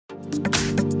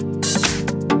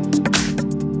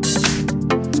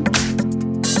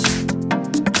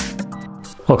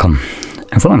Welcome,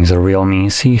 everyone is a REALME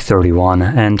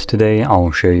C31, and today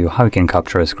I'll show you how you can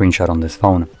capture a screenshot on this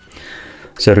phone.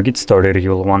 So to get started,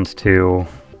 you'll want to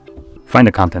find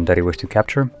the content that you wish to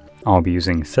capture. I'll be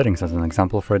using settings as an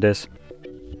example for this.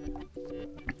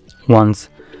 Once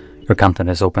your content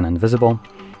is open and visible,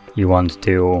 you want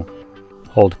to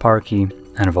hold power key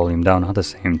and volume down at the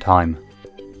same time.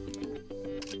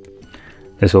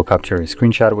 This will capture a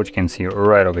screenshot, which you can see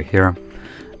right over here.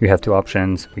 You have two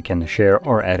options. We can share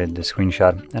or edit the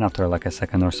screenshot, and after like a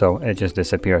second or so it just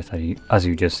disappears as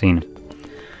you just seen.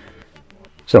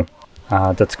 So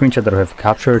that screenshot that we have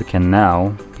captured can now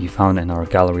be found in our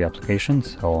gallery application,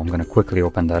 so I'm going to quickly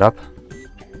open that up.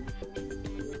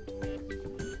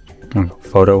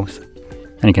 Photos,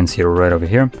 and you can see it right over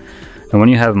here. And when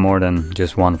you have more than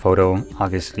just one photo,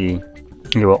 obviously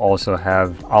you will also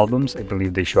have albums. I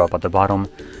believe they show up at the bottom,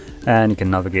 and you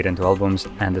can navigate into albums,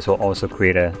 and this will also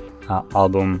create a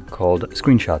album called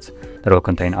screenshots that will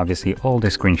contain obviously all the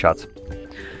screenshots.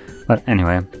 But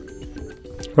anyway,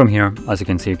 from here, as you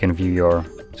can see, you can view your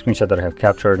screenshot that I have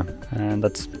captured, and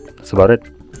that's about it.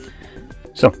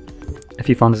 So if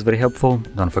you found this very helpful,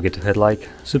 don't forget to hit like,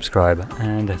 subscribe,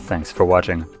 and thanks for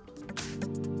watching.